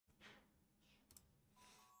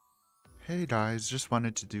Hey guys, just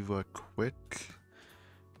wanted to do a quick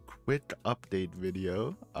update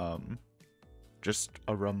video. Just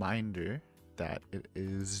a reminder that it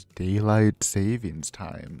is daylight savings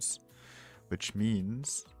times, which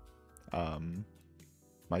means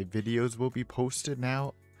my videos will be posted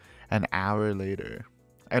now an hour later.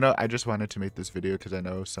 I just wanted to make this video because I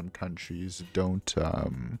know some countries don't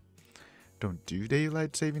do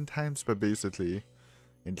daylight saving times, but basically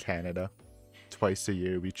in Canada, twice a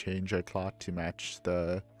year we change our clock to match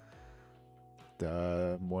the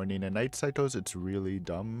morning and night cycles. It's really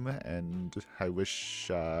dumb, and I wish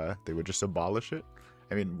they would just abolish it.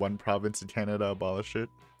 I mean, one province in Canada abolished it.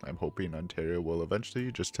 I'm hoping Ontario will eventually,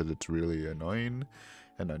 just because it's really annoying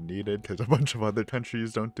and unneeded because a bunch of other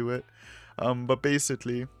countries don't do it. But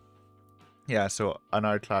basically, yeah, so on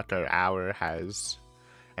our clock, an hour's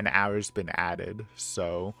been added,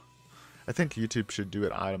 so I think YouTube should do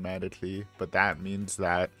it automatically, but that means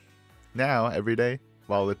that now every day,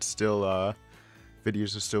 while it's still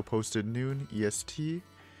videos are still posted noon EST,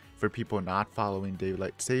 for people not following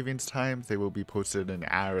daylight savings times, they will be posted an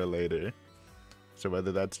hour later. So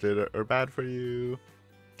whether that's good or bad for you,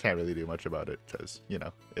 can't really do much about it because, you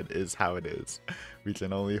know, it is how it is. We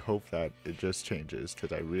can only hope that it just changes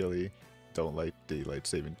because I really don't like daylight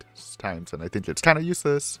savings times and I think it's kind of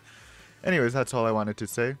useless. Anyways, that's all I wanted to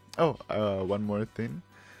say. Oh, one more thing.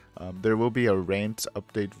 There will be a rant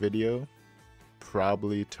update video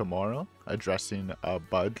probably tomorrow addressing a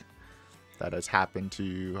bug that has happened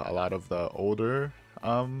to a lot of the older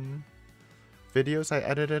videos I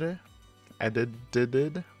edited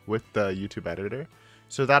with the YouTube editor.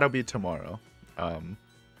 So that'll be tomorrow. But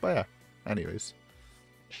yeah, anyways.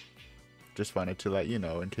 Just wanted to let you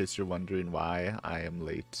know in case you're wondering why I am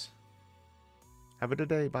late. Have a good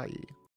day. Bye.